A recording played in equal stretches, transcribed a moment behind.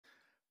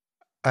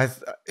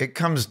It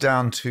comes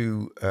down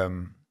to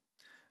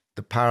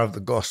the power of the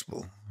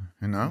gospel.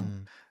 You know,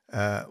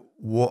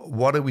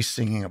 what are we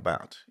singing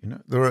about? You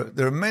know,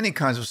 there are many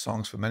kinds of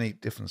songs for many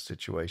different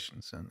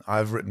situations, and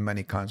I've written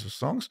many kinds of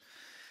songs.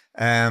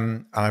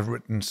 I've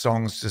written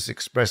songs to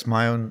express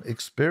my own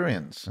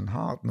experience and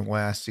heart and the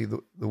way I see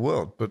the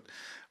world. But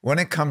when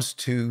it comes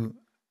to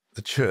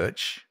the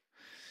church,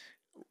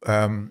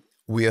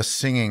 we are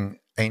singing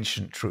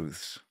ancient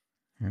truths,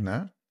 you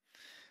know?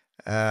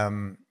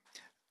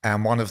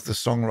 And one of the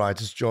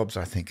songwriter's jobs,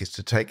 I think, is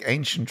to take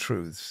ancient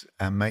truths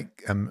and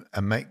make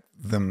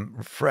them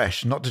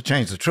fresh, not to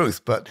change the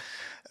truth, but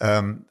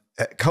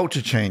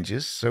culture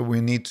changes, so we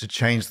need to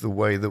change the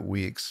way that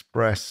we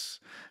express.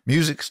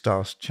 Music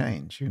styles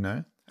change, you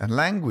know, and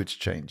language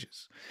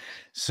changes.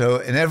 So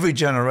in every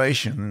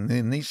generation,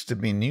 there needs to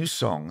be new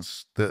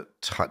songs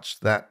that touch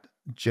that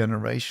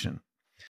generation.